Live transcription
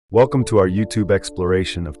Welcome to our YouTube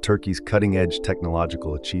exploration of Turkey's cutting-edge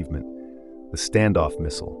technological achievement, the Standoff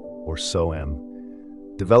Missile, or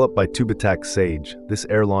SOM. Developed by TÜBİTAK Sage, this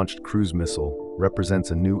air-launched cruise missile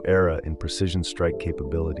represents a new era in precision strike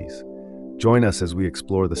capabilities. Join us as we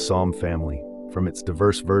explore the SOM family, from its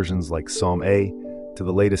diverse versions like SOM A to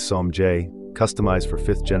the latest SOM J, customized for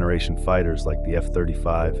fifth-generation fighters like the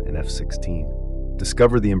F-35 and F-16.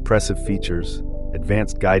 Discover the impressive features,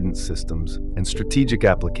 advanced guidance systems, and strategic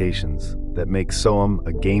applications that make SOM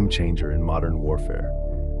a game-changer in modern warfare.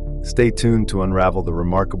 Stay tuned to unravel the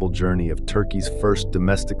remarkable journey of Turkey's first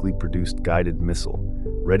domestically produced guided missile,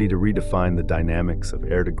 ready to redefine the dynamics of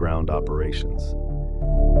air-to-ground operations.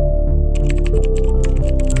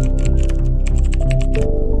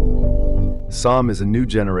 SOM is a new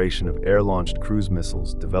generation of air-launched cruise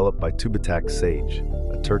missiles developed by TÜBİTAK Sage,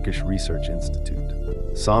 a Turkish research institute.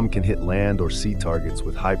 SOM can hit land or sea targets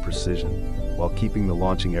with high precision, while keeping the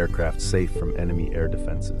launching aircraft safe from enemy air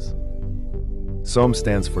defenses. SOM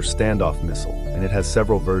stands for Standoff Missile, and it has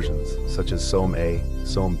several versions, such as SOM A,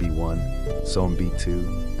 SOM B1, SOM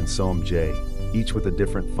B2, and SOM J, each with a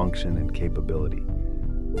different function and capability.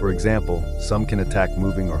 For example, some can attack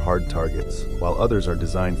moving or hard targets, while others are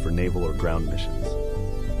designed for naval or ground missions.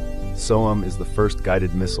 SOM is the first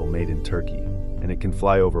guided missile made in Turkey, and it can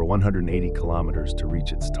fly over 180 kilometers to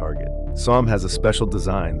reach its target. SOM has a special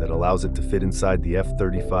design that allows it to fit inside the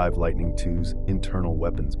F-35 Lightning II's internal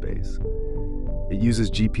weapons base. It uses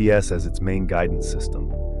GPS as its main guidance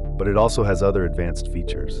system, but it also has other advanced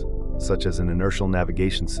features, such as an inertial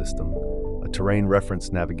navigation system, a terrain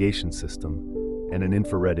reference navigation system, and an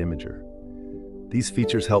infrared imager. These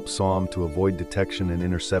features help SOM to avoid detection and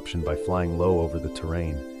interception by flying low over the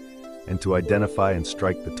terrain, and to identify and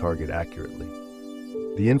strike the target accurately.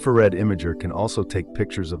 The infrared imager can also take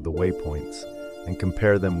pictures of the waypoints and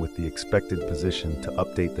compare them with the expected position to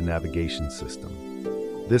update the navigation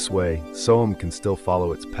system. This way, SOM can still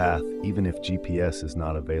follow its path even if GPS is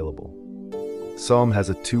not available. SOM has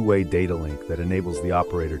a two-way data link that enables the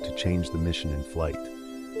operator to change the mission in flight.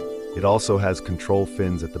 It also has control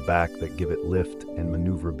fins at the back that give it lift and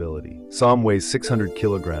maneuverability. SOM weighs 600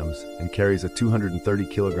 kilograms and carries a 230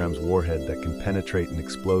 kilograms warhead that can penetrate and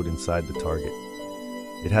explode inside the target.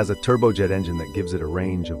 It has a turbojet engine that gives it a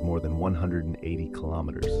range of more than 180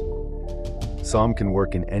 kilometers. SOM can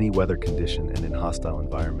work in any weather condition and in hostile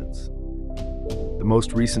environments. The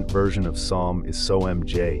most recent version of SOM is SOM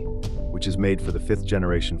J, which is made for the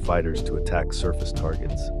fifth-generation fighters to attack surface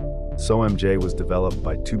targets. SOM J was developed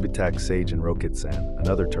by TÜBİTAK Sage and Roketsan,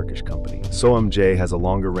 another Turkish company. SOM J has a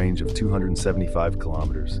longer range of 275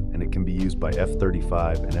 kilometers, and it can be used by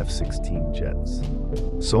F-35 and F-16 jets.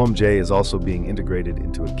 SOM J is also being integrated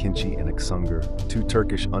into Akinci and Aksungur, two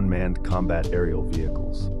Turkish unmanned combat aerial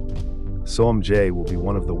vehicles. SOM J will be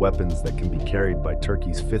one of the weapons that can be carried by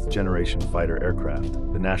Turkey's fifth-generation fighter aircraft,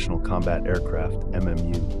 the National Combat Aircraft,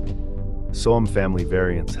 MMU. SOM family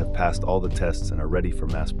variants have passed all the tests and are ready for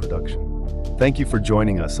mass production. Thank you for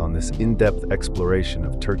joining us on this in-depth exploration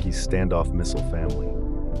of Turkey's Standoff missile family.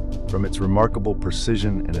 From its remarkable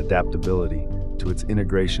precision and adaptability to its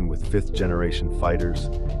integration with fifth-generation fighters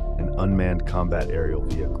and unmanned combat aerial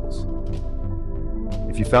vehicles.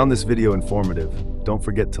 If you found this video informative, don't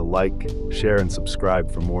forget to like, share, and subscribe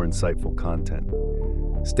for more insightful content.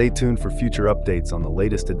 Stay tuned for future updates on the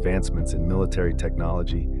latest advancements in military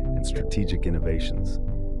technology and strategic innovations.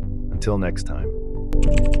 Until next time.